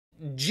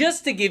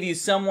just to give you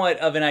somewhat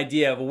of an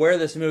idea of where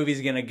this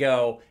movie's gonna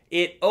go,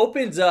 it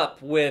opens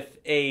up with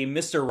a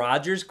Mr.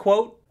 Rogers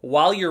quote.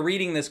 While you're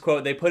reading this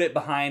quote, they put it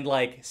behind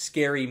like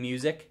scary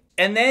music.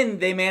 And then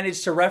they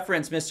managed to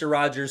reference Mr.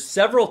 Rogers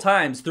several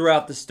times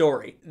throughout the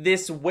story.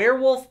 This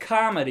werewolf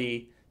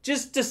comedy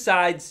just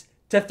decides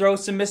to throw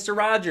some Mr.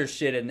 Rogers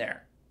shit in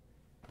there.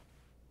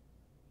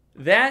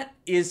 That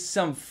is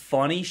some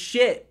funny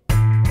shit.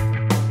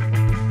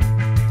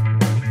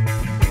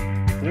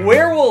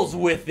 Werewolves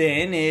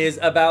Within is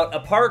about a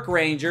park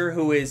ranger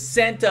who is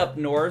sent up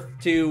north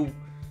to,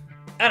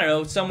 I don't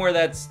know, somewhere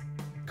that's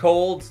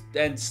cold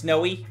and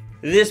snowy.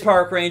 This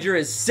park ranger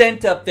is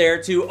sent up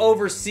there to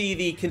oversee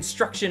the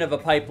construction of a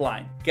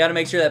pipeline. Gotta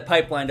make sure that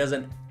pipeline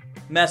doesn't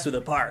mess with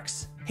the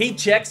parks. He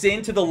checks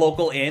into the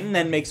local inn,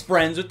 then makes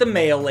friends with the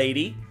mail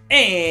lady,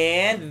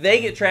 and they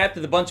get trapped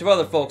with a bunch of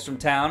other folks from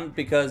town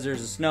because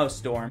there's a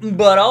snowstorm.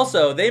 But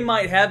also, they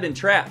might have been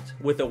trapped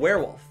with a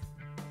werewolf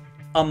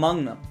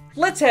among them.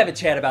 Let's have a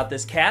chat about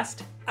this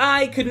cast.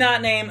 I could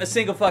not name a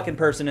single fucking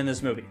person in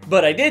this movie,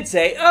 but I did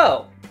say,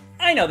 oh,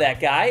 I know that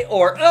guy,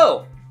 or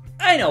oh,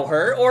 I know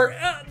her, or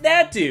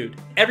that dude.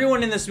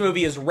 Everyone in this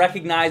movie is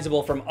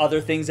recognizable from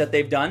other things that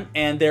they've done,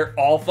 and they're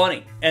all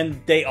funny,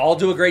 and they all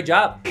do a great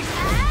job.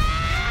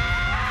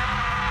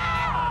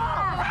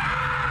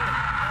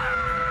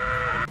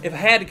 If I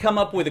had to come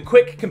up with a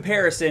quick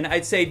comparison,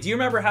 I'd say, do you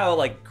remember how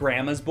like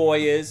Grandma's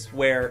Boy is,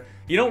 where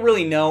you don't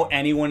really know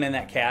anyone in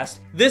that cast?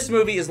 This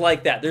movie is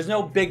like that. There's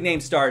no big name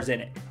stars in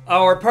it.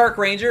 Our park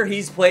ranger,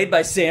 he's played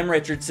by Sam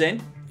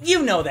Richardson.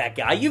 You know that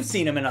guy, you've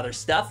seen him in other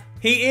stuff.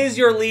 He is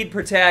your lead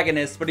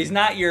protagonist, but he's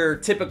not your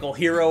typical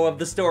hero of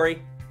the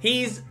story.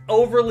 He's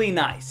overly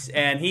nice,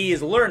 and he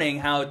is learning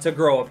how to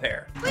grow a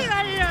pair. Wait,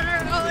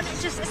 no,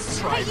 it's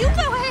just, hey, you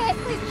go ahead,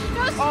 please,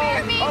 don't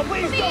spare me,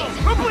 please. Don't.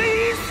 Oh,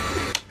 please!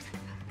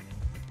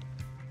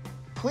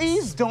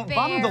 Please don't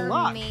bother the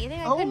luck.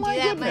 Oh my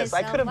goodness,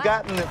 I could have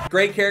gotten it.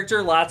 Great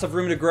character, lots of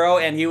room to grow,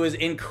 and he was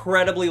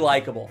incredibly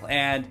likable.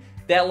 And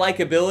that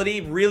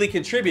likability really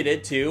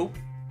contributed to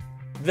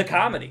the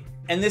comedy.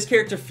 And this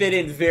character fit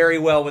in very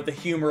well with the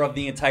humor of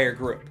the entire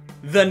group.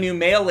 The new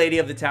mail lady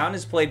of the town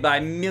is played by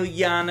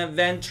Miljana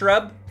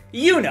Ventrub.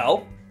 You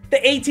know,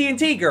 the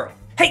AT&T girl.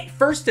 Hey,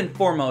 first and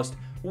foremost,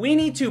 we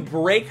need to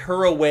break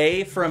her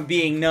away from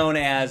being known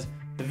as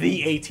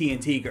the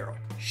AT&T girl.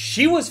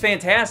 She was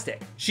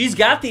fantastic. She's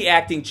got the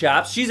acting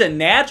chops, she's a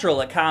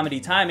natural at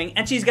comedy timing,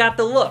 and she's got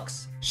the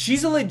looks.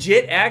 She's a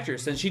legit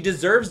actress, and she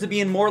deserves to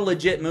be in more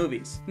legit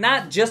movies,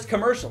 not just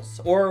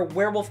commercials or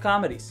werewolf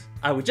comedies.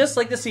 I would just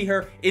like to see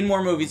her in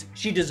more movies.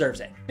 She deserves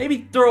it.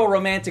 Maybe throw a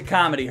romantic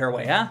comedy her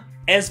way, huh?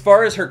 As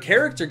far as her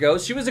character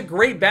goes, she was a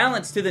great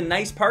balance to the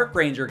nice park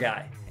ranger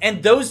guy.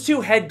 And those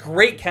two had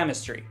great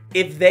chemistry.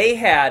 If they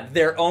had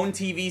their own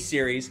TV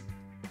series,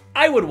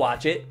 I would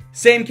watch it.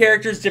 Same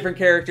characters, different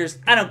characters,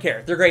 I don't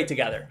care. They're great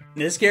together.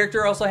 This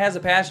character also has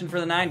a passion for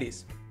the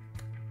 90s.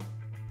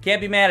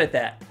 Can't be mad at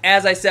that.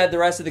 As I said, the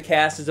rest of the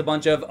cast is a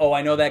bunch of, oh,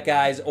 I know that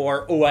guys,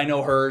 or oh, I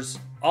know hers.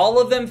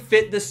 All of them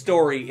fit the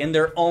story in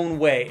their own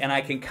way, and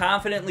I can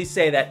confidently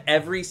say that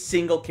every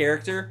single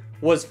character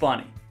was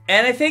funny.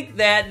 And I think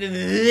that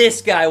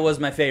this guy was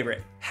my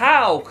favorite.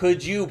 How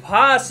could you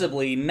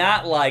possibly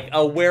not like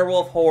a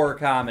werewolf horror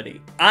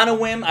comedy? On a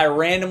whim, I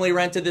randomly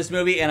rented this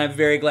movie, and I'm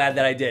very glad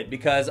that I did,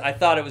 because I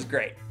thought it was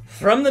great.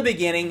 From the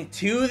beginning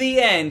to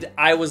the end,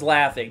 I was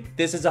laughing.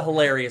 This is a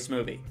hilarious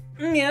movie.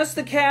 Yes,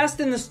 the cast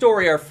and the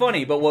story are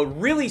funny, but what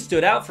really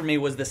stood out for me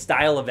was the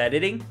style of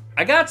editing.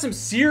 I got some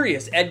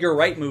serious Edgar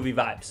Wright movie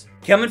vibes.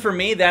 Coming from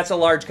me, that's a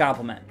large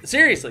compliment.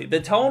 Seriously, the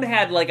tone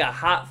had like a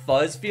Hot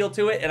Fuzz feel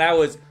to it, and I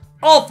was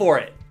all for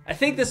it. I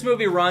think this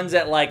movie runs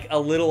at like a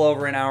little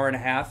over an hour and a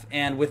half,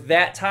 and with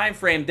that time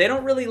frame, they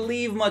don't really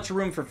leave much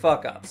room for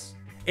fuck-ups.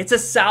 It's a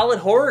solid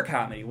horror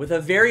comedy with a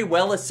very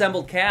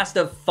well-assembled cast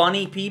of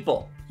funny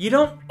people. You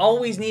don't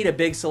always need a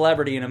big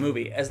celebrity in a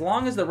movie, as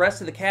long as the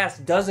rest of the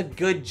cast does a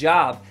good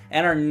job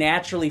and are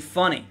naturally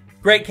funny.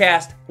 Great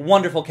cast,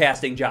 wonderful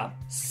casting job.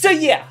 So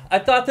yeah, I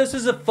thought this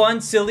was a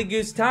fun, silly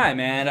goose time,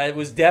 and it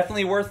was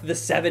definitely worth the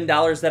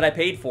 $7 that I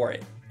paid for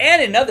it.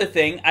 And another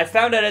thing, I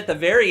found out at the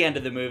very end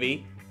of the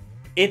movie,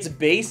 it's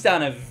based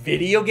on a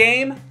video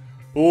game?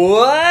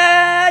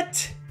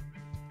 What?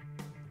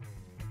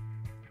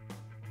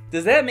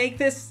 Does that make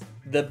this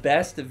the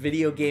best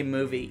video game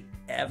movie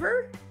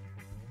ever?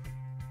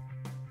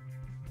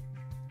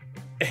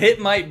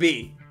 It might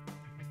be.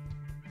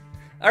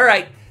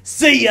 Alright,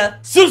 see ya,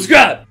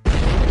 subscribe!